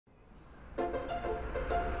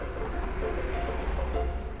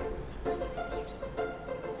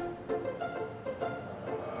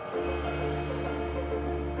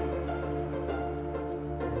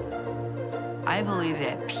I believe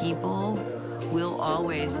that people will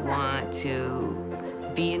always want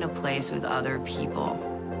to be in a place with other people.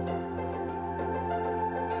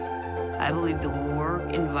 I believe the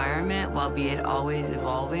work environment, while be it always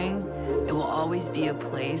evolving, it will always be a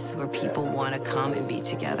place where people want to come and be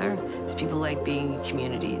together. It's people like being in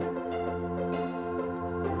communities.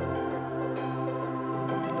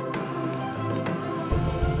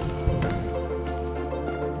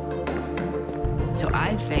 So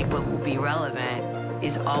I think what will be relevant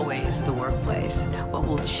is always the workplace. What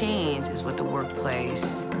will change is what the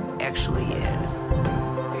workplace actually is.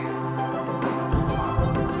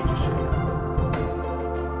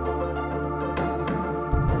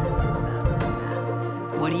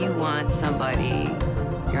 What do you want somebody,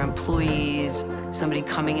 your employees, somebody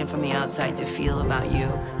coming in from the outside to feel about you,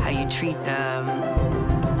 how you treat them?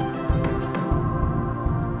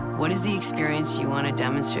 What is the experience you want to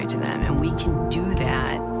demonstrate to them? And we can do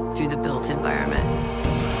that through the built environment.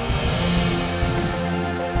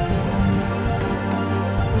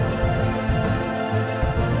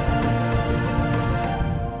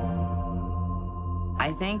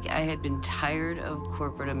 I think I had been tired of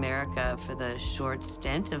corporate America for the short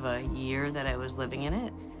stint of a year that I was living in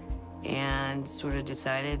it, and sort of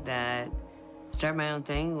decided that start my own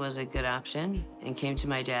thing was a good option, and came to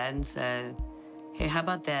my dad and said, hey, how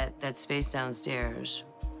about that space downstairs?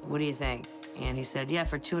 What do you think? And he said, yeah,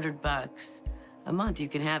 for $200 a month, you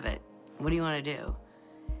can have it. What do you want to do?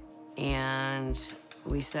 And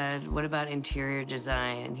we said, what about interior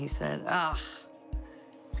design? And he said, oh,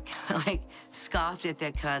 kind of like scoffed at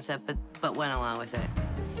that concept, but went along with it.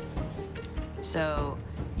 So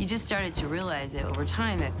you just started to realize that over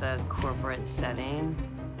time that the corporate setting,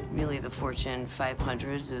 really the Fortune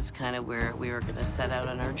 500s is kind of where we were going to set out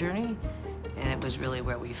on our journey. And it was really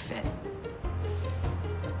where we fit.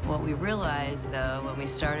 What we realized, though, when we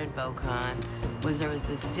started Vocon, was there was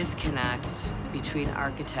this disconnect between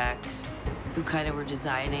architects who kind of were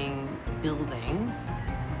designing buildings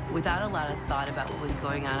without a lot of thought about what was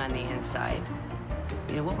going on the inside.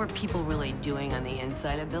 You know, what were people really doing on the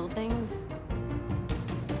inside of buildings?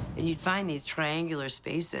 And you'd find these triangular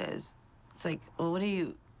spaces. It's like, well,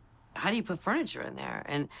 how do you put furniture in there?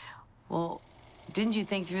 And, well, didn't you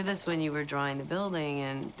think through this when you were drawing the building?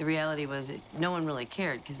 And the reality was that no one really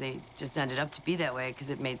cared because they just ended up to be that way because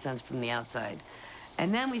it made sense from the outside.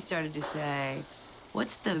 And then we started to say,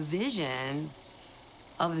 what's the vision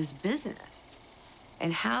of this business?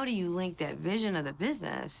 And how do you link that vision of the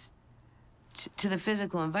business to the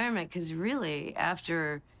physical environment? Because really,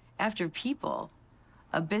 after people,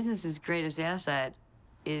 a business's greatest asset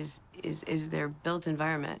is their built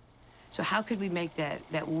environment. So how could we make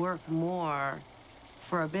that work more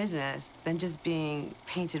for a business than just being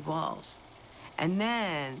painted walls? And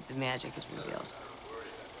then the magic is revealed.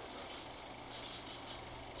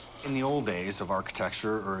 In the old days of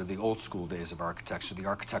architecture, or the old school days of architecture, the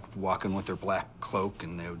architect would walk in with their black cloak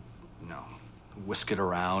and they would, whisk it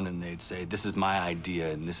around and they'd say, this is my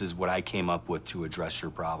idea and this is what I came up with to address your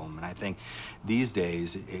problem. And I think these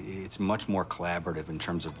days it's much more collaborative in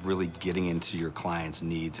terms of really getting into your client's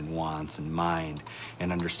needs and wants and mind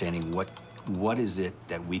and understanding what is it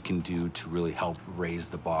that we can do to really help raise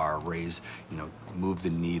the bar, move the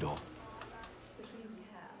needle.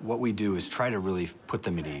 What we do is try to really put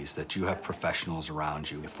them at ease, that you have professionals around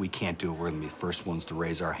you. If we can't do it, we're gonna be the first ones to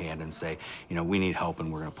raise our hand and say, we need help,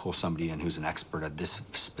 and we're gonna pull somebody in who's an expert at this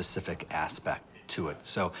specific aspect to it.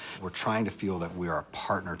 So we're trying to feel that we are a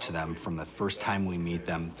partner to them from the first time we meet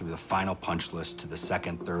them through the final punch list to the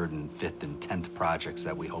second, third, and fifth, and 10th projects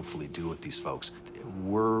that we hopefully do with these folks.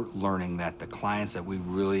 We're learning that the clients that we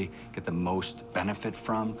really get the most benefit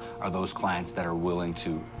from are those clients that are willing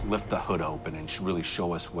to lift the hood open and really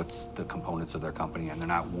show us what's the components of their company, and they're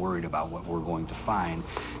not worried about what we're going to find,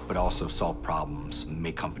 but also solve problems,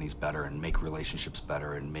 make companies better, and make relationships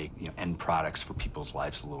better, and make end products for people's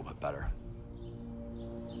lives a little bit better.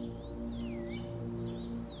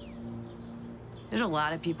 There's a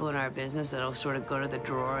lot of people in our business that'll sort of go to the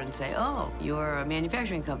drawer and say, oh, you're a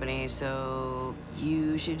manufacturing company, so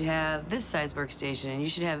you should have this size workstation, and you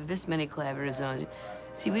should have this many collaborative zones.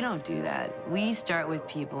 See, we don't do that. We start with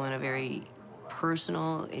people in a very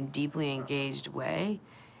personal and deeply engaged way,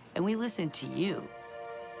 and we listen to you.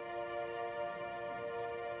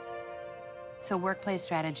 So workplace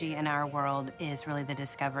strategy in our world is really the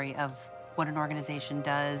discovery of what an organization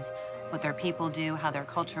does, what their people do, how their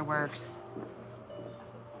culture works.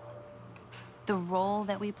 The role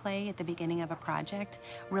that we play at the beginning of a project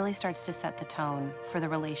really starts to set the tone for the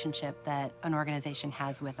relationship that an organization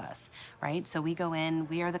has with us, right? So we go in,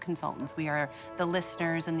 we are the consultants, we are the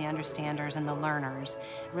listeners and the understanders and the learners,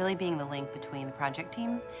 really being the link between the project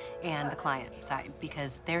team and the client side,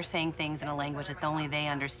 because they're saying things in a language that only they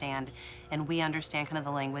understand, and we understand kind of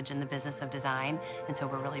the language and the business of design, and so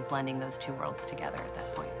we're really blending those two worlds together at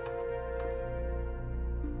that point.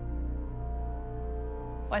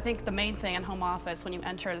 Well, I think the main thing in home office, when you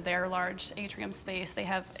enter their large atrium space, they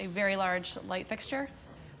have a very large light fixture.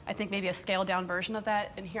 I think maybe a scaled down version of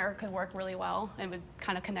that in here could work really well and would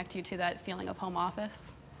kind of connect you to that feeling of home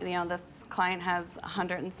office. You know, this client has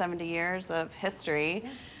 170 years of history.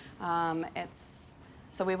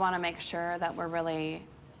 So we want to make sure that we're really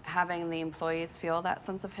having the employees feel that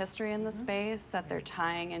sense of history in the space, that they're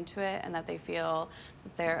tying into it, and that they feel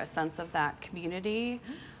that they're a sense of that community.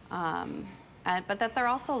 But that they're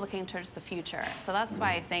also looking towards the future. So that's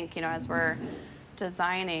why I think, you know, as we're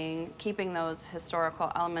designing, keeping those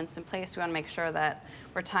historical elements in place, we want to make sure that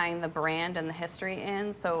we're tying the brand and the history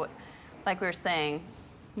in. So, like we were saying,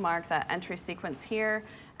 mark that entry sequence here,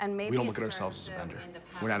 and maybe we don't look at ourselves as a vendor.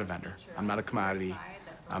 We're not a vendor. I'm not a commodity.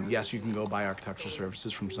 Yes, you can go buy architectural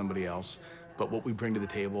services from somebody else, but what we bring to the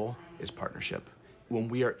table is partnership. When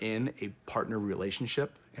we are in a partner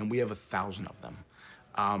relationship, and we have 1,000 of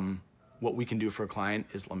them, what we can do for a client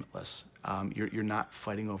is limitless. You're not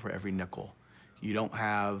fighting over every nickel. You're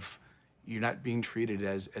not being treated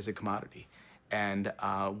as a commodity. And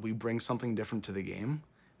we bring something different to the game,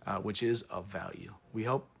 which is of value. We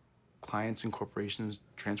help clients and corporations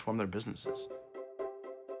transform their businesses.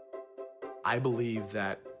 I believe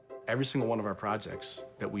that every single one of our projects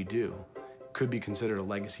that we do could be considered a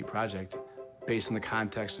legacy project based on the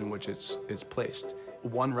context in which it's placed.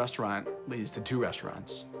 One restaurant leads to 2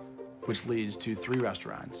 restaurants, which leads to 3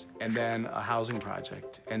 restaurants, and then a housing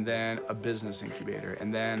project, and then a business incubator,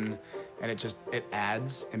 and it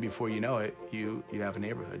adds, and before you know it, you have a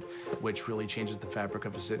neighborhood, which really changes the fabric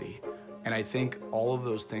of a city. And I think all of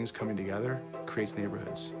those things coming together creates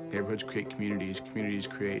neighborhoods. Neighborhoods create communities, communities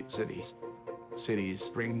create cities. Cities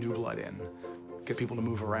bring new blood in, get people to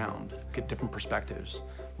move around, get different perspectives,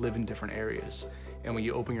 live in different areas. And when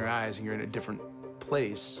you open your eyes and you're in a different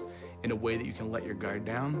place, in a way that you can let your guard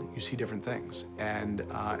down, you see different things. And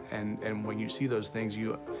when you see those things,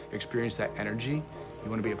 you experience that energy, you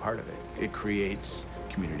want to be a part of it. It creates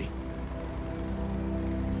community.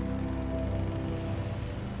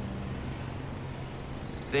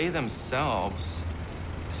 They themselves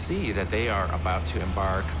see that they are about to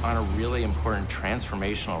embark on a really important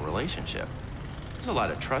transformational relationship. There's a lot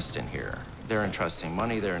of trust in here. They're entrusting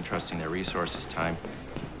money, they're entrusting their resources, time.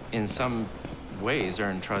 In some ways,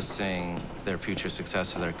 they're entrusting their future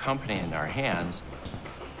success of their company in our hands.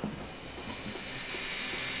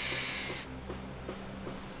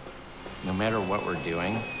 No matter what we're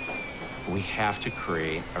doing, we have to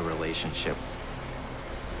create a relationship.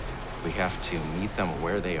 We have to meet them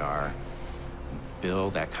where they are,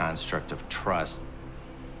 build that construct of trust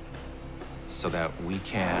so that we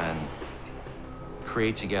can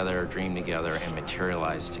create together, dream together, and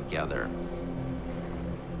materialize together.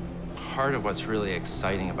 Part of what's really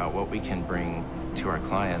exciting about what we can bring to our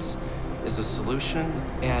clients is a solution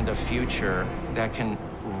and a future that can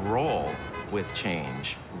roll with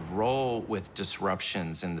change, roll with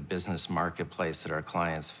disruptions in the business marketplace that our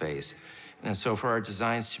clients face. And so for our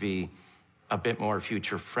designs to be a bit more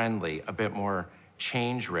future-friendly, a bit more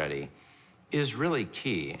change-ready, is really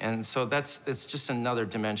key. And so it's just another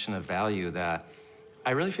dimension of value that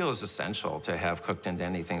I really feel is essential to have cooked into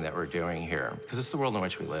anything that we're doing here, because it's the world in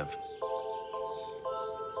which we live.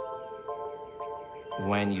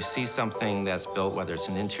 When you see something that's built, whether it's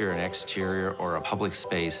an interior, an exterior, or a public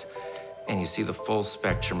space, and you see the full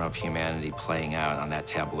spectrum of humanity playing out on that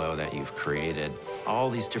tableau that you've created, all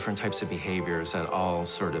these different types of behaviors that all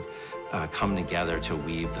sort of come together to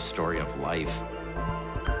weave the story of life.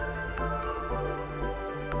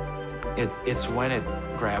 It's when it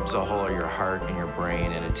grabs a hold of your heart and your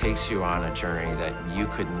brain, and it takes you on a journey that you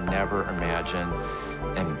could never imagine,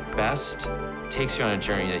 and best, takes you on a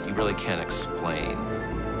journey that you really can't explain.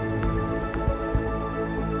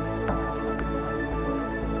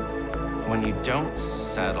 When you don't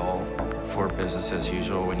settle for business as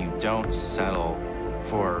usual, when you don't settle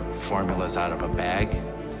for formulas out of a bag,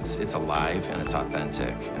 it's alive and it's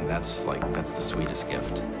authentic, and that's the sweetest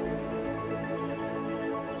gift.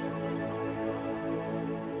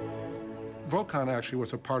 Vocon actually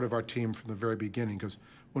was a part of our team from the very beginning, because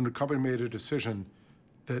when the company made a decision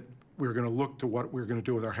that we were going to look to what we were going to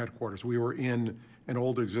do with our headquarters, we were in an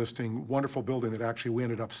old existing wonderful building that actually we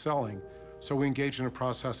ended up selling So we engaged in a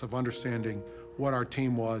process of understanding what our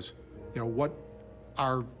team was, what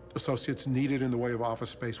our associates needed in the way of office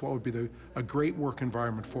space, what would be a great work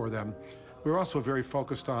environment for them. We were also very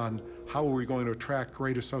focused on how are we going to attract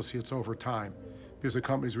great associates over time, because the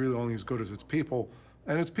company's really only as good as its people,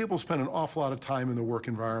 and its people spend an awful lot of time in the work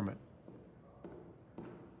environment.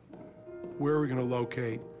 Where are we going to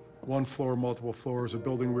locate? One floor, multiple floors, a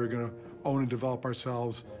building we're going to own and develop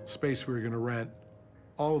ourselves, space we were going to rent.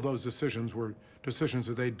 All of those decisions were decisions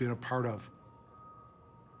that they'd been a part of.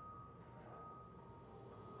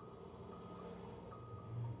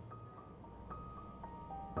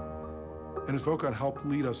 And as Vocon helped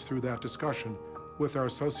lead us through that discussion with our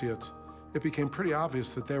associates, it became pretty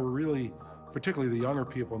obvious that they were really, particularly the younger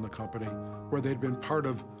people in the company, where they'd been part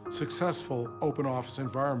of successful open office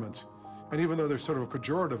environments. And even though there's sort of a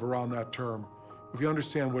pejorative around that term, if you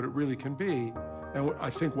understand what it really can be, and I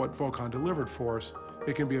think what Vocon delivered for us,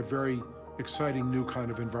 it can be a very exciting new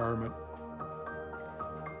kind of environment.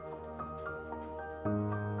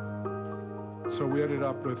 So we ended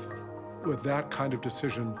up with that kind of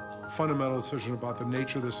decision, fundamental decision about the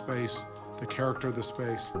nature of the space, the character of the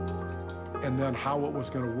space, and then how it was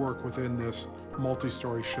going to work within this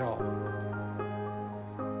multi-story shell.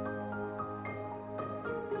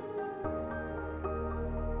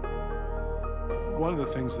 One of the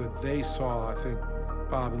things that they saw, I think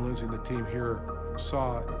Bob and Lindsay and the team here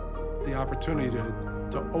saw the opportunity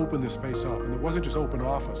to open the space up. And it wasn't just open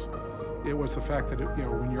office. It was the fact that,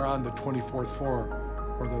 when you're on the 24th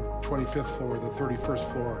floor or the 25th floor, or the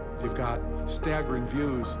 31st floor, you've got staggering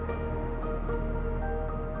views.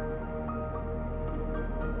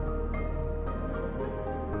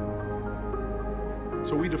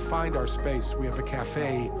 So we defined our space. We have a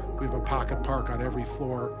cafe, we have a pocket park on every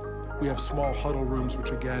floor. We have small huddle rooms, which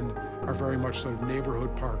again, are very much sort of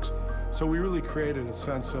neighborhood parks. So we really created a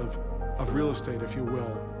sense of real estate, if you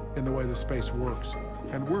will, in the way the space works.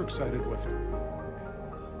 And we're excited with it.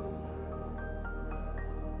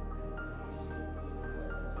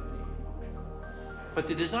 But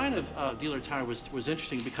the design of Dealer Tower was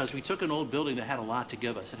interesting because we took an old building that had a lot to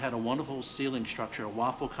give us. It had a wonderful ceiling structure, a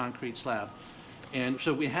waffle concrete slab. And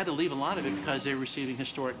so we had to leave a lot of it because they were receiving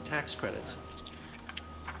historic tax credits.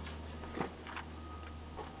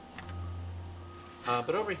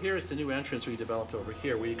 But over here is the new entrance we developed over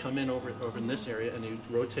here, where you come in over in this area and you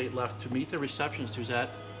rotate left to meet the receptionist, who's at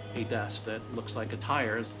a desk that looks like a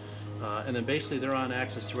tire. And then basically they're on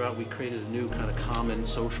access throughout. We created a new kind of common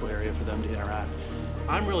social area for them to interact.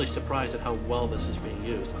 I'm really surprised at how well this is being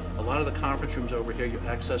used. A lot of the conference rooms over here, you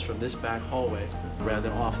access from this back hallway rather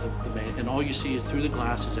than off the main, and all you see is through the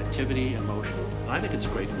glass is activity and motion. And I think it's a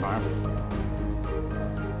great environment.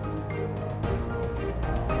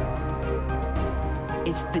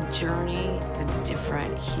 It's the journey that's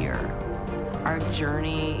different here. Our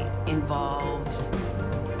journey involves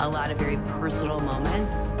a lot of very personal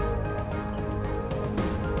moments.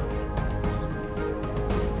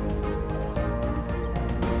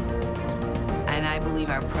 And I believe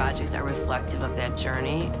our projects are reflective of that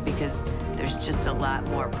journey because there's just a lot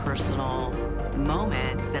more personal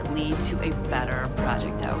moments that lead to a better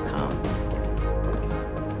project outcome.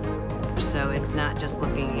 So it's not just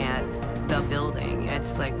looking at the building.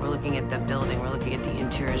 It's like we're looking at the building, we're looking at the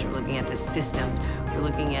interiors, we're looking at the systems, we're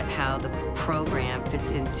looking at how the program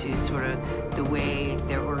fits into sort of the way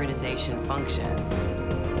their organization functions.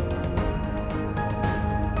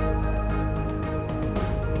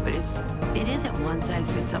 But it isn't one size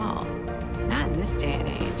fits all, not in this day and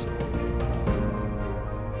age.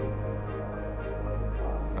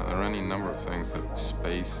 There are any number of things that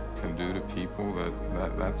space can do to people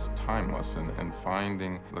that's timeless, and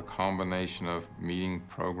finding the combination of meeting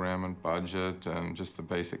program and budget and just the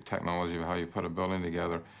basic technology of how you put a building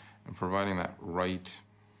together and providing that right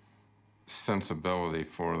sensibility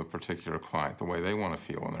for the particular client, the way they want to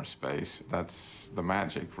feel in their space. That's the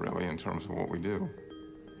magic, really, in terms of what we do.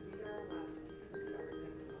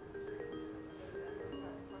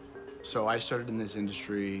 So I started in this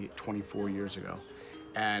industry 24 years ago.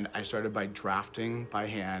 And I started by drafting by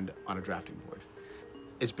hand on a drafting board.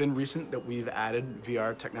 It's been recent that we've added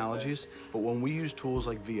VR technologies, but when we use tools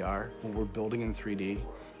like VR, when we're building in 3D,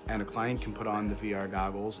 and a client can put on the VR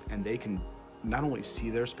goggles and they can not only see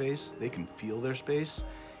their space, they can feel their space,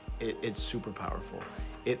 it's super powerful.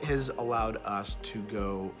 It has allowed us to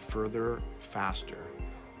go further, faster.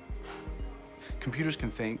 Computers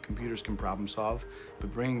can think, computers can problem solve,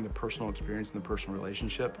 but bringing the personal experience and the personal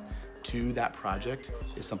relationship to that project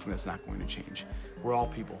is something that's not going to change. We're all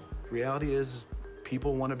people. The reality is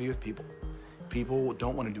people want to be with people. People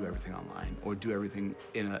don't want to do everything online or do everything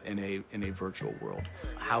in a virtual world.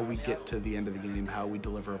 How we get to the end of the game, how we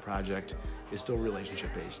deliver a project is still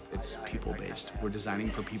relationship-based. It's people-based. We're designing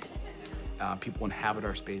for people. People inhabit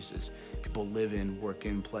our spaces. People live in, work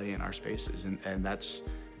in, play in our spaces, and it's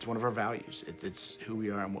one of our values. It's who we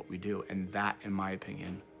are and what we do, and that, in my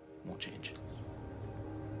opinion, won't change.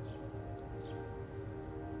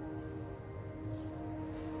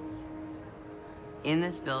 In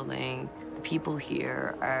this building, the people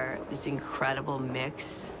here are this incredible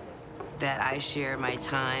mix that I share my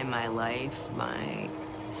time, my life, my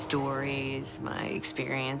stories, my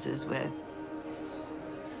experiences with.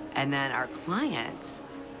 And then our clients,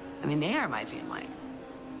 I mean, they are my family.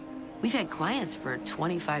 We've had clients for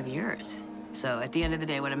 25 years. So at the end of the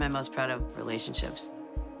day, what am I most proud of? Relationships.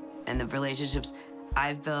 And the relationships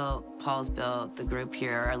I've built, Paul's built, the group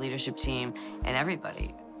here, our leadership team, and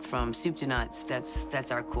everybody. From soup to nuts,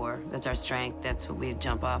 that's our core, that's our strength, that's what we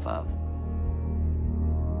jump off of.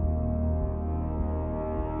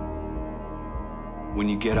 When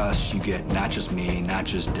you get us, you get not just me, not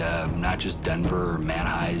just Deb, not just Denver or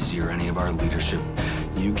Manheise or any of our leadership,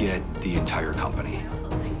 you get the entire company.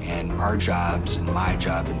 And our jobs, and my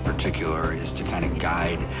job in particular, is to kind of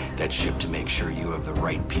guide that ship to make sure you have the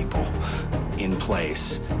right people in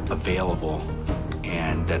place, available,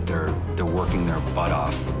 and that they're working their butt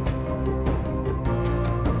off.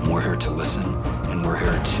 We're here to listen, and we're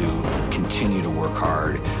here to continue to work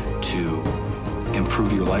hard to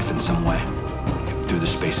improve your life in some way through the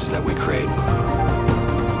spaces that we create.